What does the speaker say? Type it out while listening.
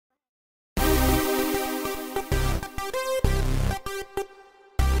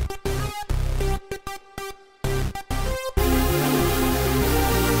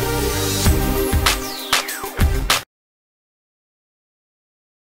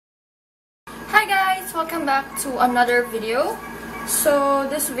Jants! Welcome back to another video. So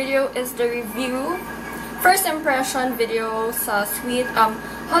this video is the review, first impression video sa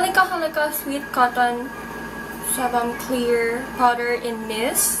Holika Holika Sweet Cotton Sebum Clear Powder in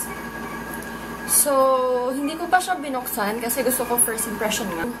Mist. So hindi ko pa siya binuksan kasi gusto ko first impression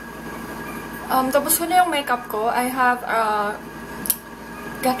nga. Tapos ko na yung makeup ko. I have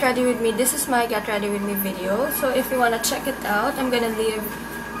Get Ready With Me. This is my Get Ready With Me video. So if you wanna check it out, I'm gonna leave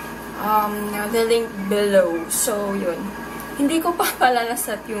the link below. So yun. Hindi ko pa pala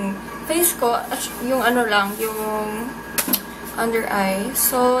naset yung face ko, yung ano lang, yung under eye.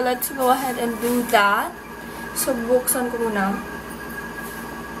 So let's go ahead and do that. So buksan ko muna.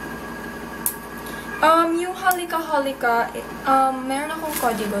 Yung Holika Holika, meron akong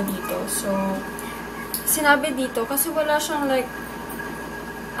kodigo dito. So sinabi dito kasi wala siyang like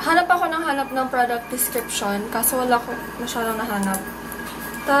hanap ng product description kasi wala ko masyadong nahanap.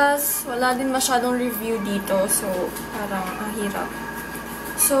 Tas wala din masyadong review dito. So, parang hirap.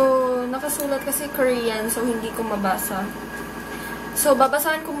 So, nakasulat kasi Korean. So, hindi ko mabasa. So,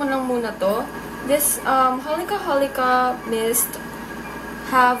 babasahin ko muna to. This Holika Holika Mist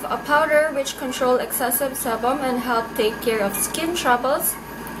have a powder which control excessive sebum and help take care of skin troubles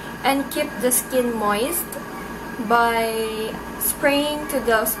and keep the skin moist by spraying to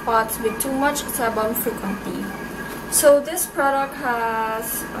the spots with too much sebum frequently. So this product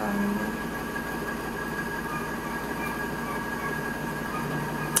has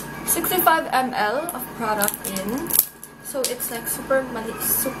 65 ml of product in. So it's like super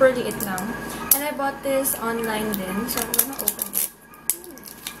liit lang. And I bought this online din. So I'm gonna open it.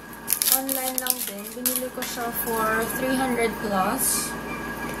 Online lang din. Binili ko siya for 300 plus.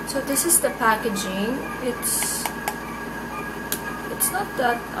 So this is the packaging. It's not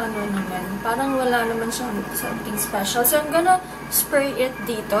that ano naman. Parang wala naman siyang something special. So I'm gonna spray it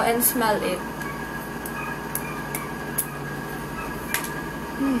dito and smell it.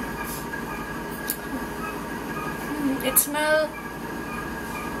 It smells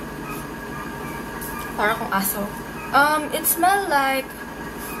parang kung aso. It smells like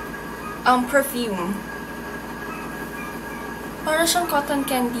perfume. Parang siyang cotton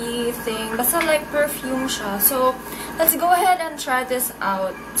candy thing. Basta like perfume siya. So, let's go ahead and try this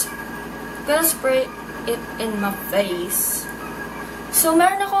out. I'm gonna spray it in my face. So,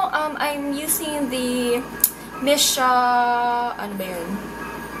 meron akong, I'm using the Misha, ano ba yun?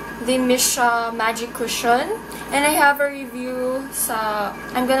 The Misha Magic Cushion. And I have a review sa,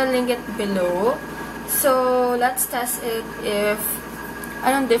 I'm gonna link it below. So, let's test it if,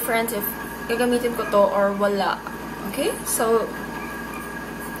 anong difference if gagamitin ko to or wala. Okay, so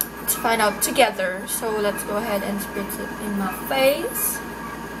let's find out together. So let's go ahead and spritz it in my face.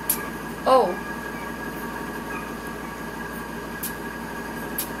 Oh.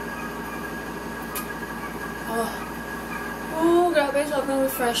 Oh, grabe, sobrang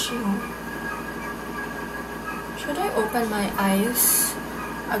refreshing. Should I open my eyes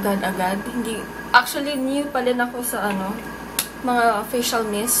agad-agad? Hindi. Actually, new pa din ako sa mga facial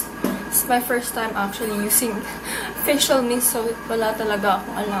mist. It's my first time actually using facial mist, so wala talaga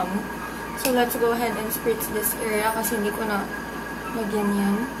akong alam. So let's go ahead and spritz this area kasi hindi ko na lagyan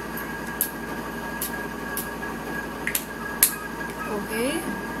yan. Okay.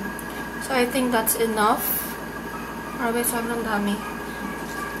 So I think that's enough. Grabe, sobrang dami.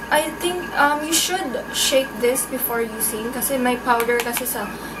 I think you should shake this before using kasi may powder kasi sa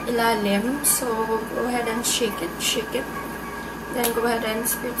ilalim. So go ahead and shake it. Then go ahead and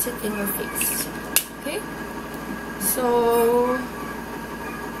spritz it in your face. Okay? So,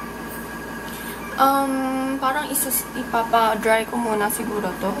 parang ipapa-dry ko muna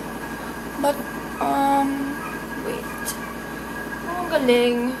siguro to. But, wait. Oh,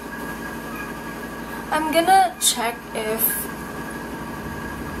 galing. I'm gonna check if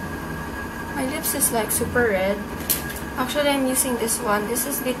my lips is like super red. Actually, I'm using this one. This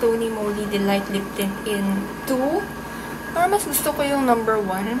is the Tony Moly Delight Lip Tint in 2. Pero mas gusto ko yung number 1.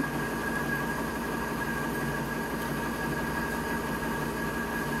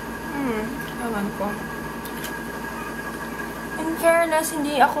 Ewan ko. In fairness,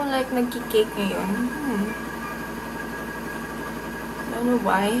 hindi ako like nagkikake ngayon. I don't know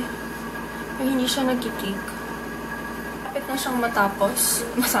why. Pero hindi siya nagkikake. Kapit na siyang matapos.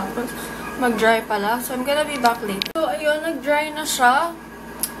 Mag-dry pala. So, I'm gonna be back later. So, ayun, nag-dry na siya.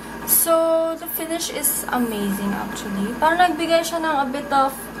 So, the finish is amazing actually. Parang nagbigay siya ng a bit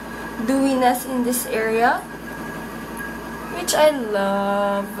of dewiness in this area. Which I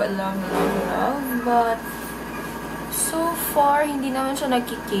love. But, so far, hindi naman siya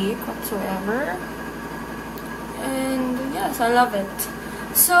nagkikake whatsoever. And, yes, I love it.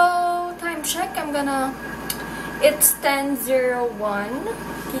 So, time check. It's 10:01.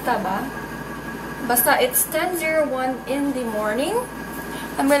 Kita ba? Basta it's 10:01 in the morning.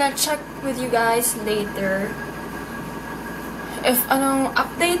 I'm gonna check with you guys later if anong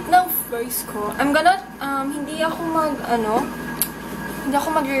update ng face ko. Hindi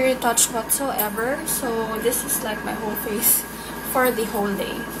ako mag-retouch whatsoever. So, this is like my whole face for the whole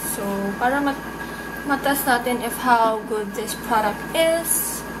day. So, para matest natin if how good this product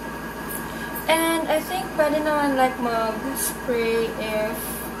is. And I think pwede naman like mag-spray if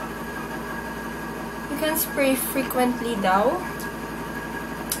you can spray frequently daw.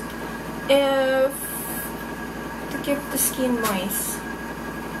 If to keep the skin moist.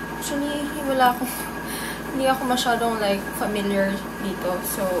 Actually, hindi ako masyadong like familiar dito.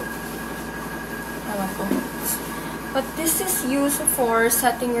 So, ewan ko. But this is used for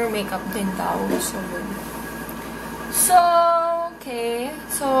setting your makeup din daw. So, good. So, okay.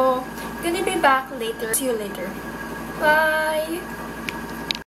 So, I'm gonna be back later. See you later. Bye!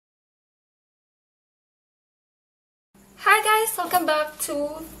 Hi guys! Welcome back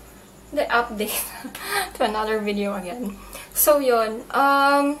to the update. To another video again. So, yun.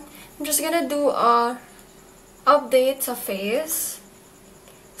 I'm just gonna do a update sa face.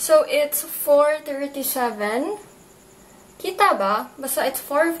 So, it's 4:37. Kita ba? Basta it's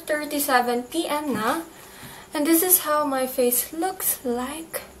 4:37 p.m. na. And this is how my face looks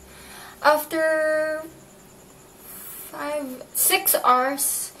like after 6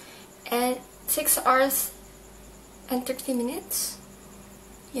 hours and 30 minutes.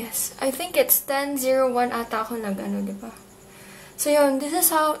 Yes, I think it's 10:01 ata ako diba? So yun, this is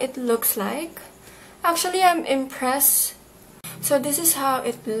how it looks like. Actually, I'm impressed. So this is how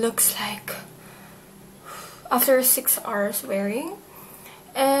it looks like after 6 hours wearing.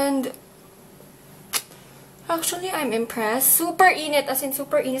 And actually, I'm impressed. Super init, as in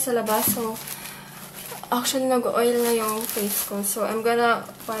super init sa labas. So, actually, nag-oil na yung face ko. So, I'm gonna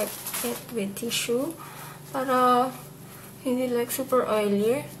wipe it with tissue para hindi like super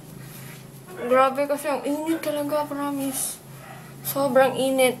oily. Grabe kasi ang init talaga, promise. Sobrang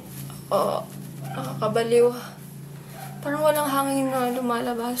init. Oh, nakakabaliw. Parang walang hangin na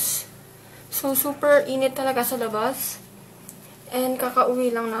lumalabas. So, super init talaga sa labas. And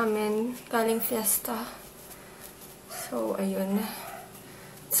kakauwi lang namin galing fiesta. So, ayun.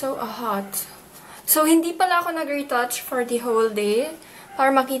 So, hot. So, hindi pala ako nag-retouch for the whole day. Para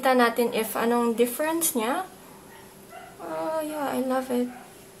makita natin if anong difference niya. Yeah, I love it.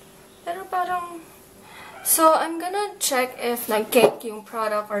 Pero parang... So, I'm gonna check if nag-cake yung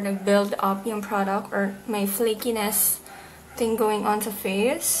product or nag-build up yung product or may flakiness thing going on sa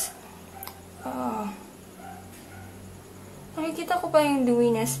face. Nakikita ko pa yung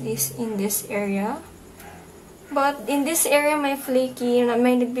dewiness in this area. But in this area, may flaky,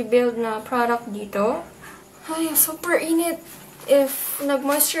 may nagbi-build na product dito. Ay, super init. If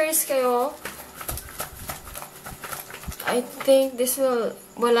nag-moisturize kayo, I think this will,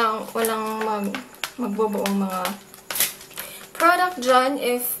 walang magbubuong mga product dyan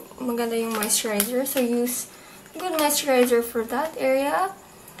if maganda yung moisturizer. So, use good moisturizer for that area.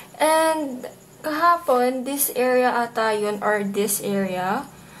 And, kahapon, this area ata yun, or this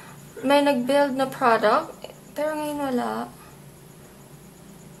area, may nag-build na product. Pero ngayon wala.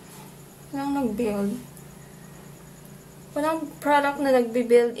 Walang nag-build. Walang product na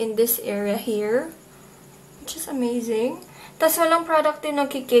nagbi-build in this area here. Which is amazing. Tapos walang product din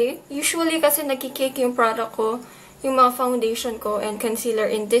nagkikake. Usually kasi nagkikake yung product ko, yung mga foundation ko and concealer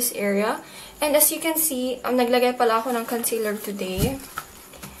in this area. And as you can see, naglagay pala ako ng concealer today.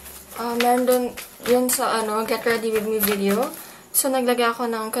 Meron doon yun sa Get Ready With Me video. So, naglagay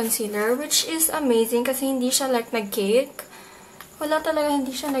ako ng concealer, which is amazing kasi hindi siya like nag-cake. Wala talaga,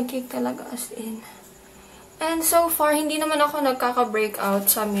 hindi siya nag-cake talaga as in. And so far, hindi naman ako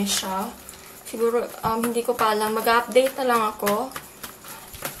nagkaka-breakout sa Misha. Siguro, hindi ko pa alam. Mag-update na lang ako.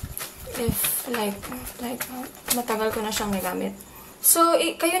 If, matagal ko na siyang nagamit. So,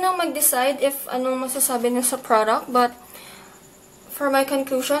 kayo nang mag-decide if anong masasabi niyo sa product. But, for my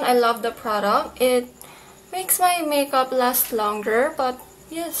conclusion, I love the product. It makes my makeup last longer. But,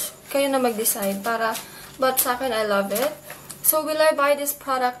 yes, kayo na mag-decide. But sa akin, I love it. So, will I buy this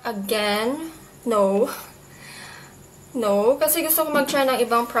product again? No. No, kasi gusto ko mag-try ng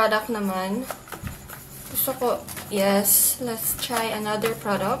ibang product naman. Gusto ko, yes, let's try another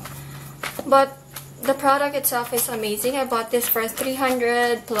product. But, the product itself is amazing. I bought this for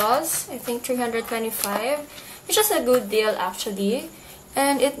 300 plus, I think 325, which is a good deal actually.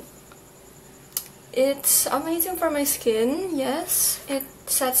 And it's amazing for my skin, yes. It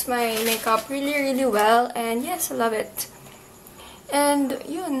sets my makeup really, really well, and yes, I love it. And,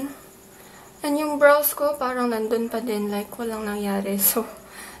 yun. And yung brows ko, parang nandun pa din. Like, walang nangyari. So,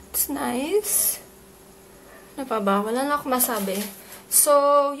 it's nice. Ano pa ba? Wala na ako masabi.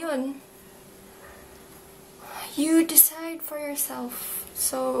 So, yun. You decide for yourself.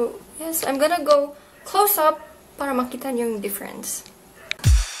 So, yes, I'm gonna go close up para makita niyo yung difference.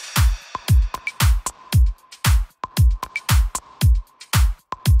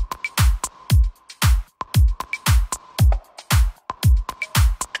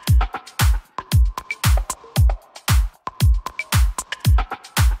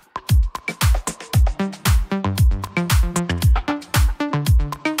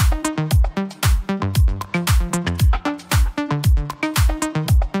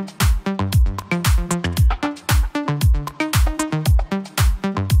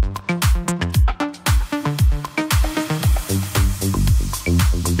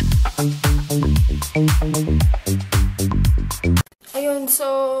 Ayun,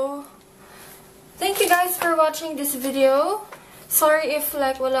 so thank you guys for watching this video. Sorry if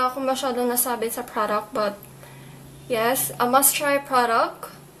like wala akong masyadong nasabi sa product, but yes, a must-try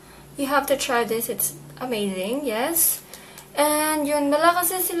product. You have to try this. It's amazing, yes. And yun, wala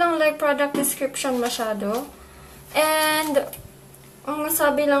kasi silang like product description masyado. And ang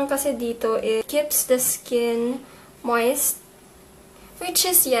masabi lang kasi dito is keeps the skin moist, which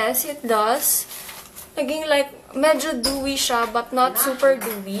is yes, it does. Naging like medyo dewy siya, but not super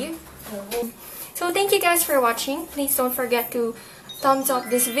dewy. So thank you guys for watching. Please don't forget to thumbs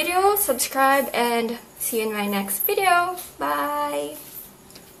up this video, subscribe, and see you in my next video. Bye!